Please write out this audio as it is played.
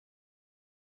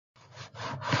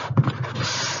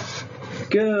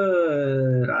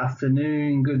Good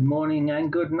afternoon, good morning,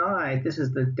 and good night. This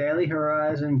is the Daily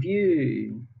Horizon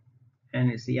View,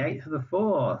 and it's the 8th of the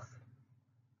 4th.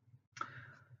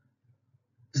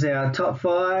 This is our top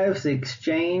 5's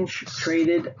Exchange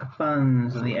Traded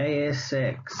Funds on the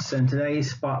ASX, and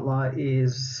today's spotlight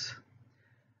is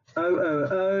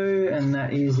 000, and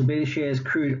that is the BetaShares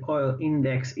Crude Oil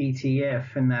Index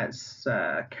ETF, and that's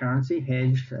currency,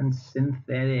 hedged, and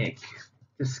synthetic.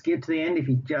 Just skip to the end if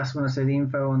you just want to see the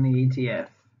info on the ETF.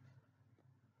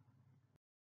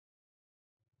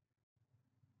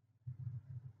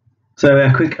 So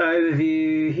a quick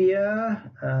overview here.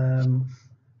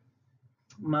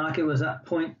 Market was up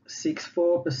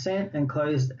 0.64% and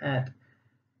closed at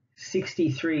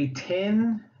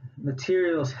 63.10.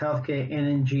 Materials, healthcare,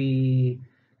 energy,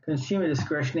 consumer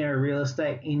discretionary, real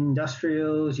estate,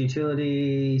 industrials,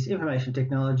 utilities, information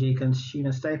technology,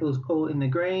 consumer staples, all in the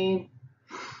green.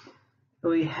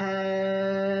 We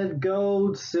had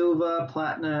gold, silver,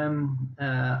 platinum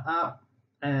up,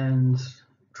 and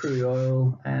crude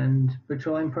oil and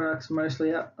petroleum products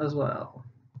mostly up as well.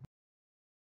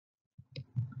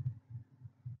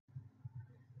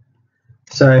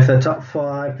 So for the top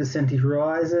 5 percentage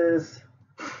rises,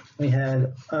 we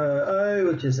had 000,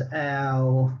 which is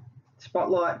our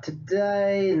spotlight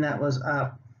today, and that was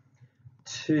up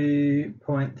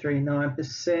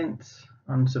 2.39%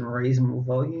 on some reasonable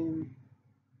volume.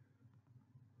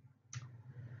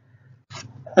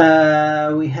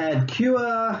 We had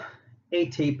QR,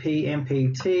 ETP,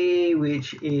 MPT,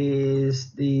 which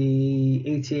is the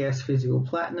ETF's physical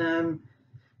platinum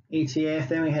ETF.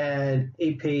 Then we had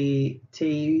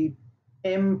EPT,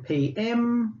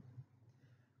 MPM,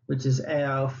 which is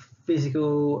our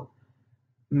physical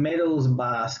metals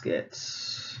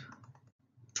baskets.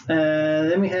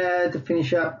 Then we had to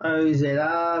finish up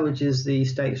OZR, which is the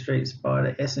State Street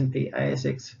Spider S&P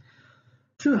ASX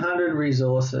 200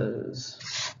 resources.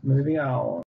 Moving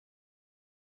on.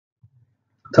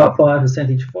 Top 5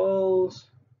 percentage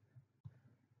falls.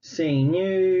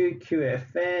 CNU,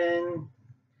 QFN,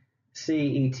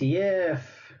 CETF,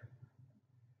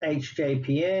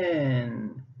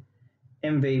 HJPN,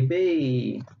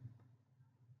 MVB.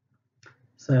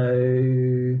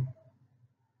 So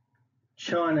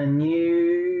China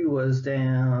New was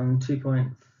down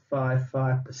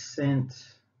 2.55%.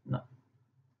 Not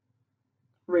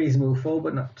reasonable fall,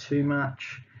 but not too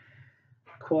much.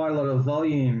 Quite a lot of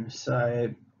volume,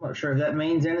 so not sure if that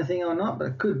means anything or not, but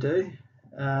it could do.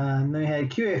 Then we had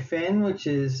QFN, which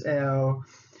is our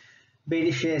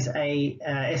BetaShares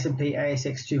S&P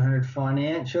ASX 200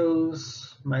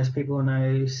 financials. Most people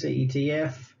know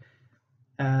CETF.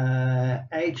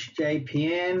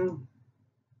 HJPN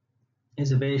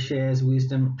is a BetaShares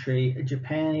Wisdom Tree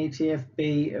Japan ETF.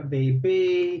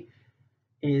 BVB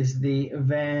is the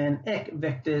Van Eck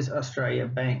Vectors Australia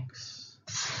Banks.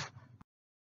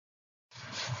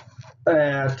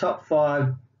 Our top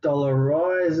 $5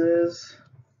 rises: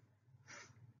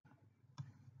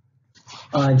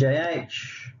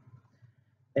 IJH,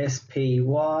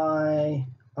 SPY,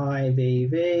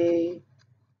 IVV,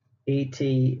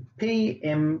 ETP,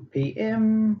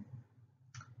 MPM,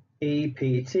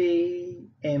 EPT,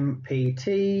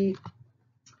 MPT.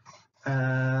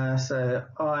 So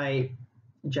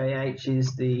IJH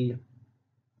is the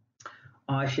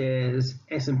iShares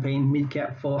S&P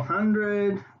Midcap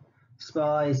 400.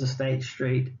 SPY is the State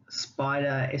Street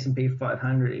Spider S&P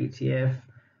 500 ETF.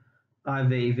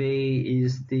 IVV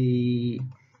is the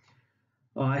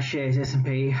iShares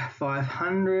S&P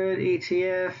 500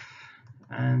 ETF,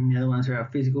 and the other ones are our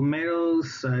physical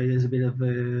metals. So there's a bit of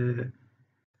a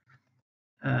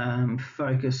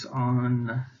focus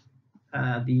on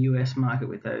the US market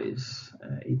with those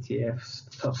ETFs,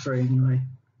 the top 3 anyway.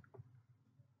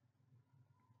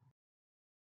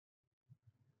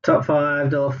 Top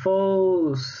 $5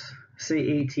 falls: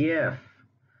 CETF,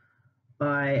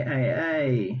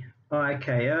 IAA,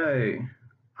 IKO,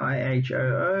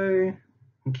 IHOO,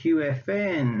 and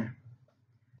QFN.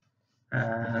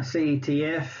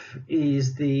 CETF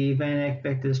is the Van Eck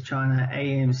Vectors China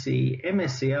AMC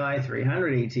MSCI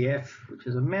 300 ETF, which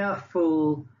is a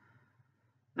mouthful.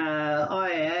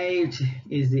 IAA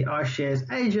is the iShares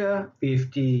Asia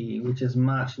 50, which is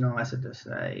much nicer to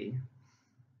say.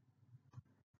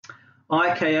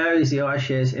 IKO is the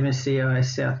iShares MSCI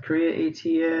South Korea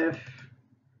ETF.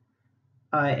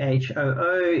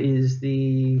 IHOO is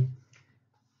the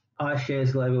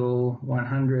iShares Global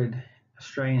 100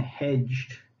 Australian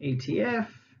Hedged ETF.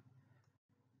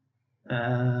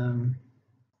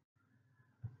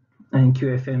 And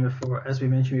QFM, before, as we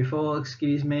mentioned before,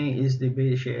 excuse me, is the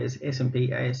BetaShares S&P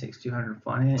ASX 200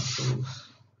 financials.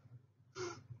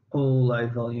 All low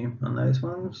volume on those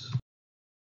ones.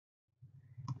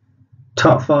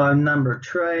 Top 5 number of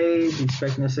trades,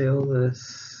 expecting to see all the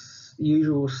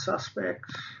usual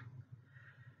suspects.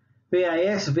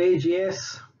 VAS,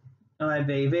 VGS,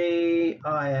 IVV,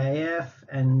 IAF,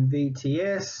 and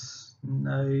VTS.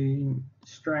 No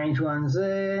strange ones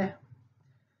there.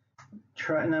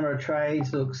 Number of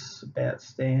trades looks about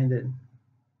standard.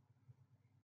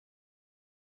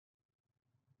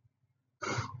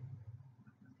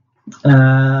 We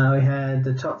had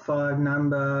the top 5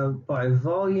 number by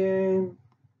volume.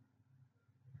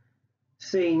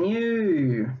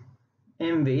 CNU,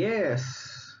 MVS,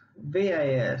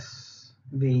 VAS,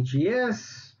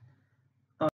 VGS.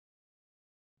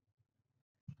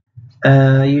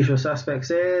 Usual suspects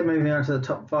there. Moving on to the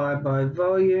top 5 by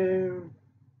volume.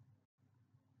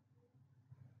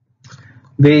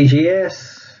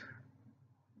 VGS,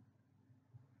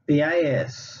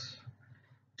 VAS,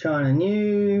 China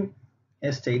New,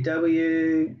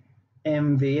 STW,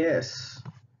 MVS.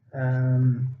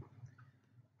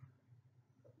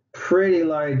 Pretty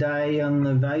low day on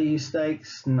the value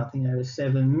stakes, nothing over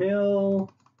 7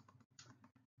 mil.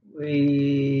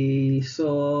 We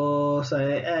saw,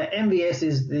 MVS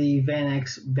is the VanEck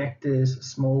Vectors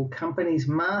Small Companies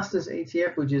Masters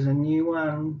ETF, which is a new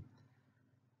one.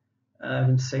 I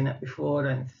haven't seen that before,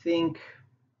 I don't think.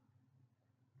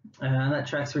 And that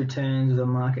tracks returns of the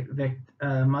Market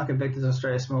Vectors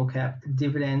Australia Small Cap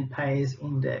Dividend Pays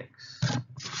Index.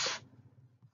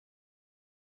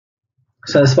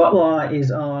 So the spotlight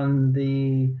is on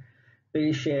the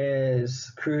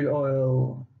BetaShares Crude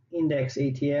Oil Index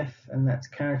ETF, and that's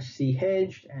currency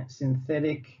hedged and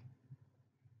synthetic.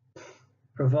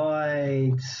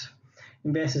 Provides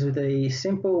investors with a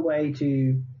simple way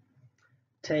to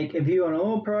take a view on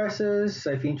oil prices.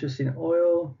 So if you're interested in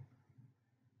oil,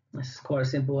 this is quite a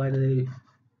simple way to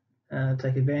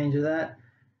take advantage of that.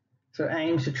 So it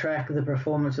aims to track the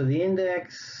performance of the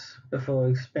index before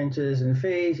expenses and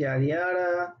fees, yada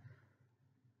yada.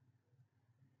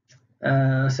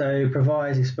 So it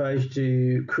provides exposure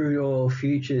to crude oil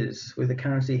futures with a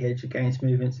currency hedge against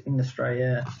movements in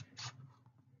Australia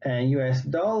and US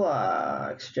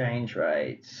dollar exchange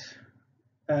rates.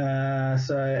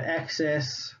 So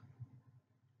access,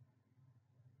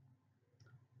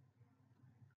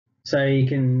 so you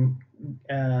can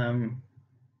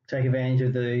take advantage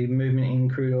of the movement in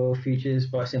crude oil futures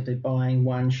by simply buying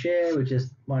one share, which is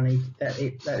that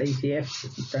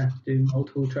ETF. You don't have to do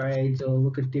multiple trades or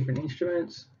look at different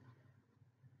instruments.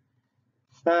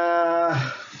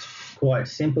 It's quite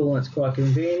simple and it's quite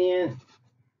convenient.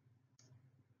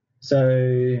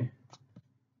 So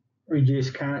reduce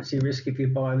currency risk if you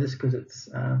buy this because it's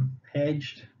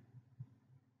hedged.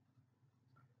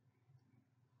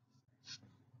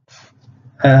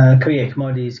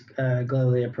 Commodities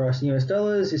globally are priced in US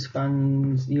dollars. This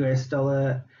fund's US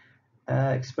dollar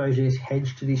exposure is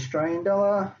hedged to the Australian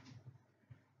dollar.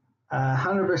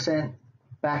 100%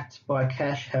 backed by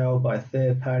cash held by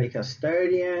third-party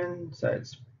custodian, so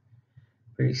it's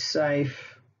pretty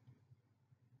safe.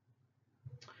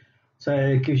 So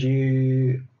it gives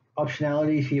you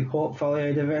optionality for your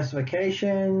portfolio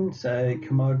diversification. So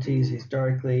commodities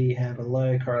historically have a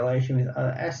low correlation with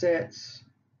other assets.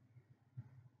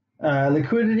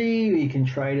 Liquidity, you can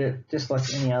trade it just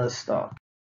like any other stock.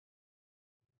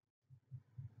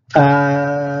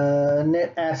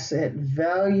 Net asset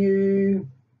value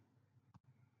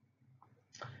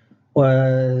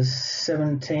was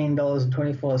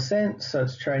 $17.24, so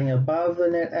it's trading above the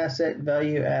net asset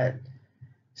value at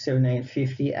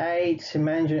 $17.58.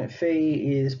 Management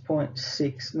fee is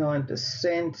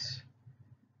 0.69%.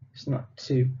 It's not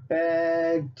too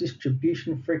bad.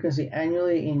 Distribution frequency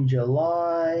annually in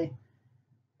July.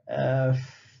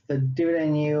 The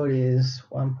dividend yield is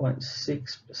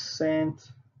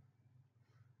 1.6%.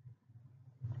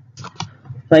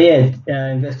 But yeah,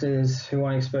 investors who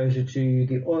want exposure to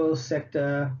the oil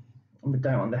sector but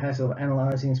don't want the hassle of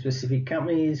analysing specific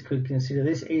companies could consider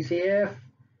this ETF.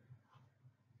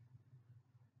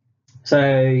 So,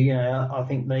 I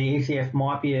think the ETF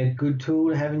might be a good tool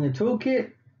to have in the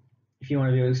toolkit if you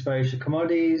want to do exposure to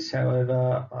commodities.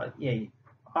 However,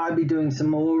 I'd be doing some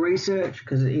more research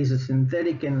because it is a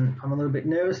synthetic and I'm a little bit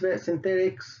nervous about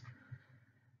synthetics.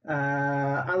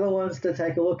 Other ones to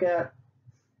take a look at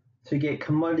to get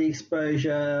commodity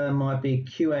exposure might be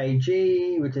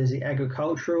QAG, which is the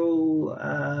agricultural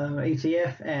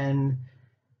ETF, and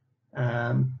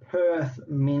Perth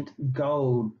Mint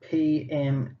Gold,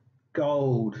 PM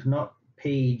Gold, not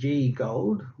PG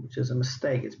Gold, which is a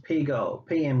mistake. It's P Gold,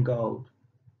 PM Gold.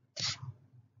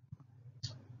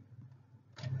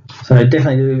 So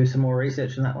definitely do some more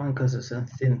research on that one because it's a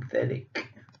synthetic.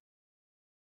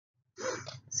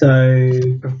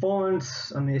 So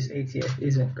performance on this ETF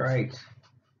isn't great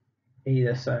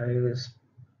either. So it was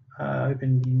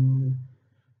opened in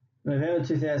November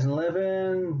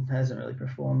 2011, hasn't really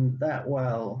performed that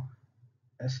well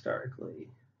historically.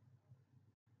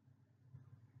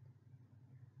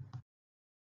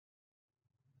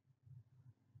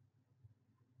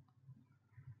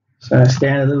 So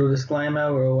standard little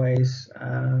disclaimer, we're always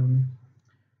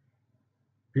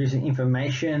producing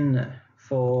information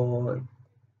for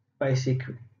basic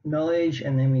knowledge,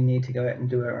 and then we need to go out and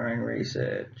do our own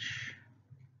research.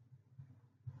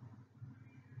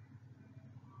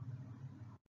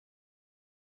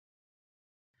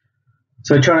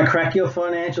 So trying to crack your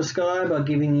financial sky by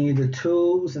giving you the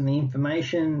tools and the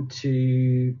information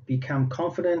to become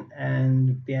confident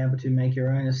and be able to make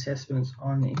your own assessments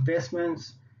on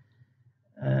investments.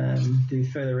 Do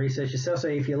further research yourself. So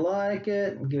if you like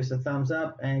it, give us a thumbs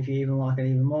up, and if you even like it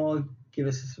even more, give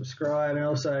us a subscribe, and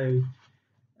also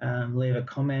leave a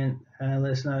comment and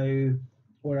let us know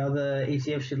what other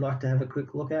ETFs you'd like to have a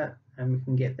quick look at, and we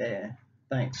can get there.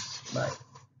 Thanks. Bye.